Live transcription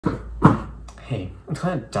Hey, it's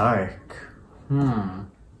kind of dark.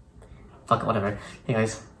 Fuck it, whatever. Hey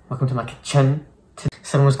guys, welcome to my kitchen.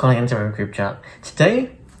 Someone was calling into our group chat.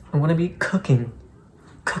 Today, I'm gonna be cooking.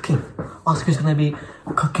 Oscar's gonna be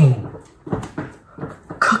cooking.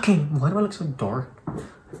 Why do I look so dark?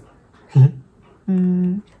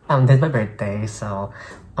 It's my birthday, so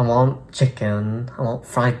I want chicken. I want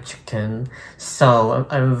fried chicken. So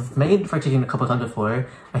I've made fried chicken a couple times before.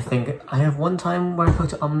 I think I have one time where I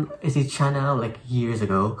cooked it on Izzy's channel like years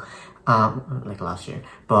ago, like last year.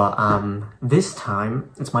 But this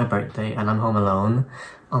time it's my birthday and I'm home alone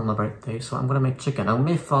on my birthday, so I'm gonna make chicken. I'm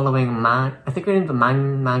gonna be following I think her name's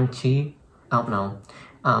Maangchi. I don't know.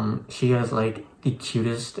 She has like the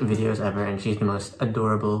cutest videos ever, and she's the most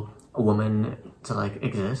adorable woman to like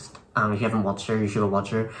exist. If you haven't watched her, you should go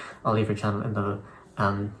watch her. I'll leave her channel in the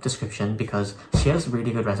description because she has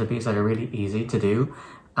really good recipes that are really easy to do.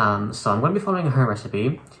 So I'm going to be following her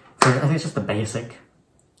recipe for, I think it's just the basic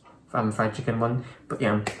fried chicken one. But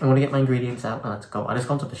yeah, I'm going to get my ingredients out and let's go. I just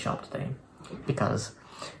gone to the shop today because,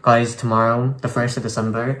 guys, tomorrow, the 1st of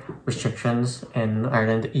December, restrictions in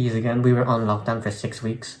Ireland ease again. We were on lockdown for 6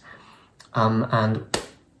 weeks, and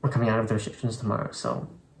we're coming out of the restrictions tomorrow, so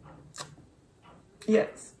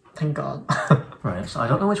yes, thank God. Right, so I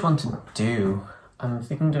don't know which one to do. I'm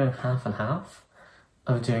thinking of doing half and half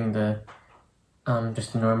of doing the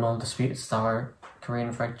just the normal, the sweet and sour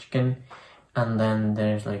Korean fried chicken, and then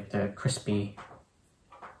there's like the crispy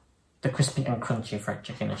and crunchy fried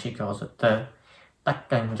chicken, and she calls it the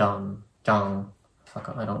dakganjang.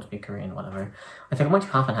 Fuck, I don't speak Korean, whatever. I think I might do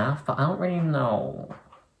half and half, but I don't really know.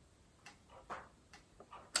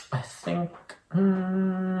 I think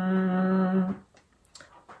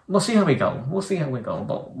we'll see how we go.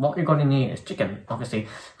 But what you're going to need is chicken, obviously.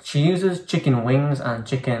 She uses chicken wings and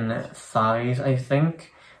chicken thighs, I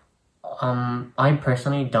think. I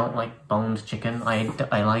personally don't like boned chicken. I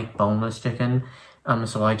like boneless chicken.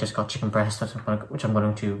 So I just got chicken breast, which I'm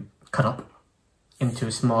going to cut up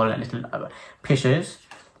into small little pieces.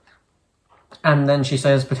 And then she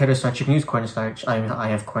says potato starch. You can use cornstarch. I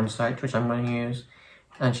have cornstarch, which I'm going to use.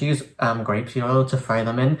 And she used grapeseed oil to fry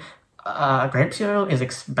them in. Grapeseed oil is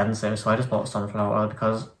expensive, so I just bought sunflower oil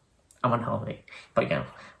because I'm unhealthy. But yeah,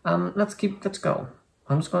 let's go.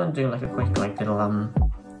 I'm just gonna do like a quick little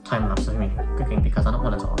time lapse of me cooking because I don't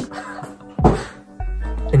want to talk.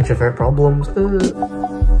 Introvert problems.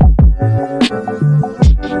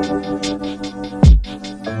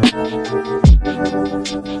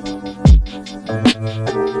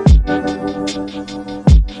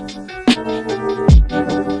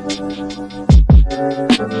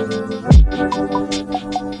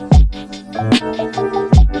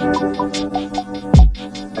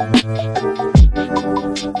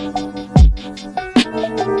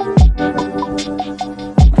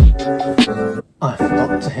 I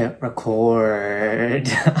forgot to hit record.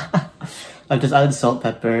 I've just added salt,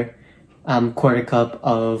 pepper, quarter cup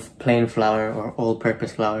of plain flour or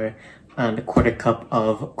all-purpose flour, and a quarter cup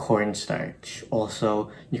of cornstarch.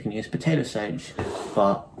 Also, you can use potato starch,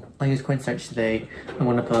 but I use cornstarch today. I'm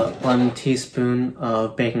gonna put 1 teaspoon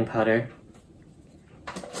of baking powder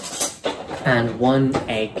and 1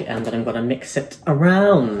 egg, and then I'm gonna mix it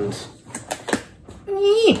around.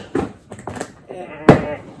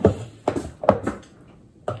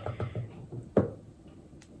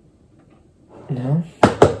 No.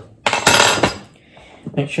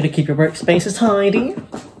 Make sure to keep your workspaces tidy.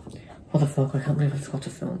 What the fuck, I can't believe I forgot to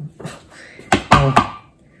film. Oh,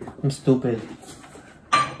 I'm stupid.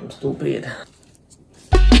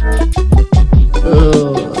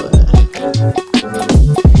 Ugh.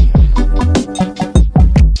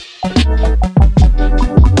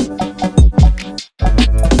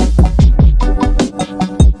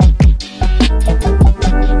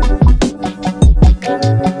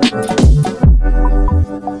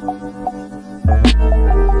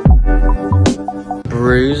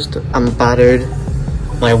 Bruised and battered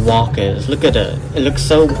my wok is. Look at it. It looks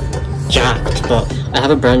so jacked, but I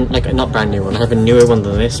have a not brand new one. I have a newer one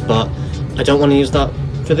than this, but I don't want to use that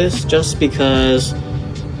for this just because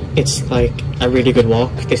it's like a really good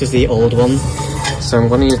wok. This is the old one, so I'm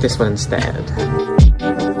going to use this one instead.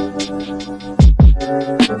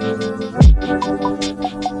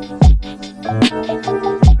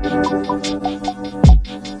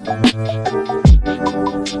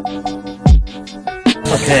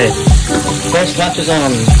 Okay, first batch is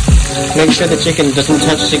on. Make sure the chicken doesn't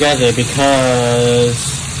touch together because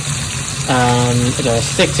it'll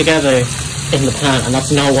stick together in the pan, and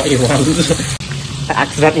that's not what you want. I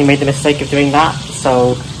accidentally made the mistake of doing that,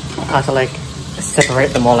 so I had to like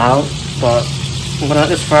separate them all out. But I'm gonna let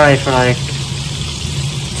this fry for like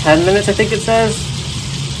 10 minutes, I think it says.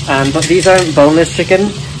 But these aren't boneless chicken,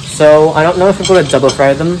 so I don't know if I'm going to double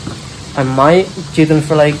fry them. I might do them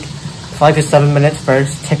for like 5 to 7 minutes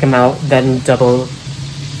first, take them out, then double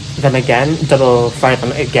them again, double fry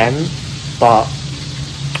them again. But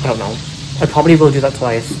I don't know. I probably will do that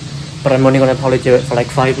twice, but I'm only going to probably do it for like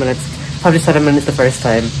 5 to 7 minutes the first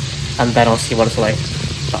time, and then I'll see what it's like.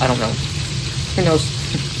 But I don't know. Who knows?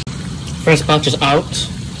 First batch is out.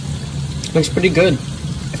 Looks pretty good.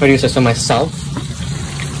 If I do this on myself.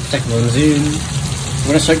 Second one zoom. I'm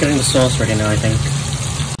gonna start getting the sauce ready now, I think.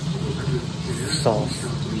 Sauce.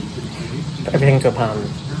 Put everything into a pan.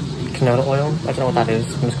 Canola oil. I don't know what that is.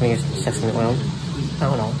 I'm just gonna use sesame oil. I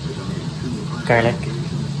don't know. Garlic.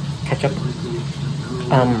 Ketchup.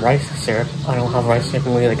 Rice syrup. I don't have rice syrup.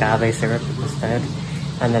 I'm gonna use agave syrup instead.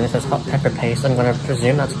 And then it says hot pepper paste. I'm gonna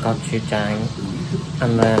presume that's gochujang.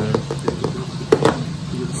 And then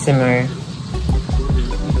simmer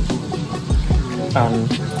on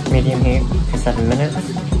medium heat for 7 minutes,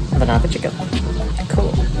 and then add the chicken.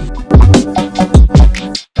 Cool.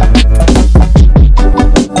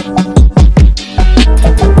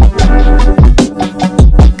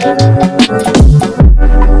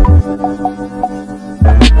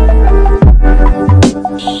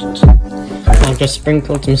 I've just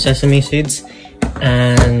sprinkled some sesame seeds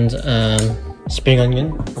and spring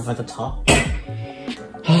onion over the top.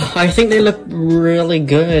 I think they look really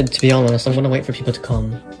good, to be honest. I'm gonna wait for people to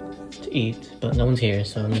come to eat, but no one's here,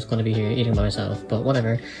 so I'm just gonna be here eating by myself, but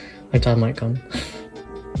whatever. My dad might come.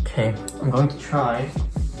 Okay, I'm going to try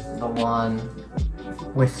the one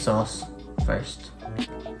with sauce first.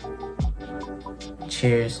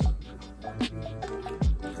 Cheers.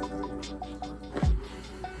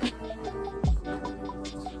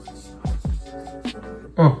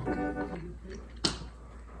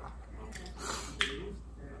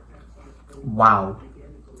 Wow.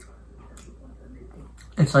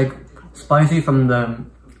 It's like spicy from the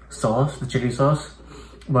sauce, the chili sauce,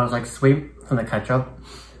 but it's like sweet from the ketchup.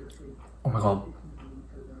 Oh my god.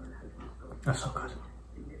 That's so good.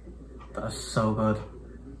 That is so good.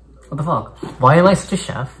 What the fuck? Why am I such a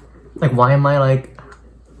chef? Like, why am I like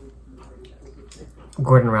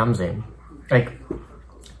Gordon Ramsay? Like,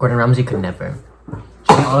 Gordon Ramsay could never.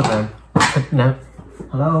 Jamie Oliver could never.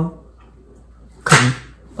 Hello? Couldn't.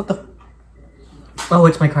 What the? Oh,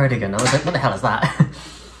 it's my cardigan. I was like, what the hell is that?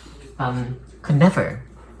 Could never.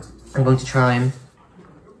 I'm going to try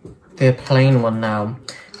the plain one now.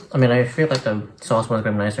 I mean, I feel like the sauce one's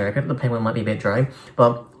going to be nicer. I think the plain one might be a bit dry,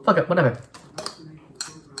 but fuck it, whatever.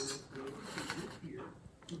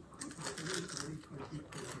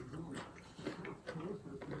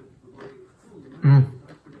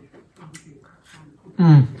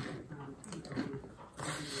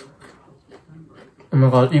 Oh my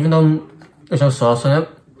god, even though there's no sauce in it,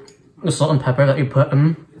 the salt and pepper that you put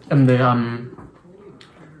in the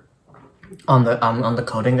on the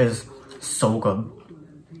coating is so good.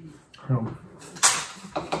 Oh.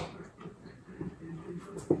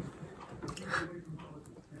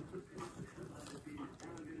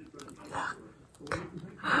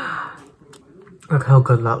 Look how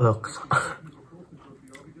good that looks.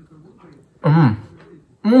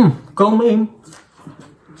 Go me.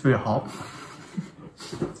 It's really hot.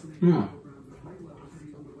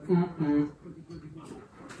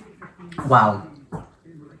 Wow.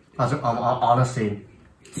 That's honestly,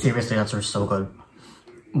 seriously, that's so good.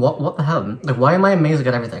 What the hell? Like, why am I amazing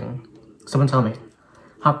at everything? Someone tell me.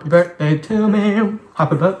 Happy birthday to me.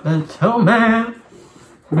 Happy birthday to me.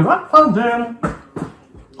 Happy birthday,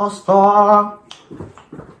 Oscar.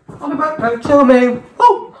 Happy birthday to me.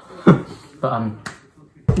 Woo! But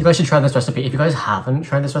you guys should try this recipe. If you guys haven't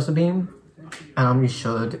tried this recipe, you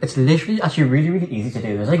should. It's literally actually really easy to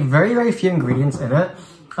do. There's like very few ingredients in it,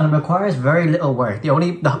 and it requires very little work. The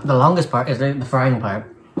longest part is the frying part.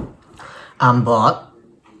 But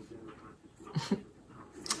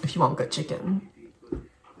if you want good chicken,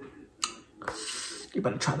 you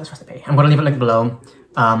better try this recipe. I'm gonna leave a link below.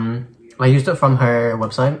 I used it from her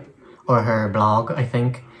website or her blog, I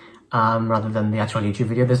think, rather than the actual YouTube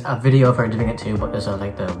video. There's a video of her doing it too, but there's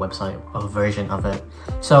like the website or version of it.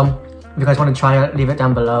 So if you guys want to try it, leave it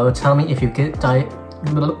down below. Tell me if you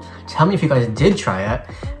tell me if you guys did try it.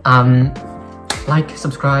 Like,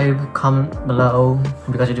 subscribe, comment below.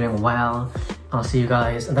 Hope you guys are doing well. I'll see you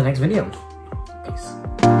guys in the next video. Peace.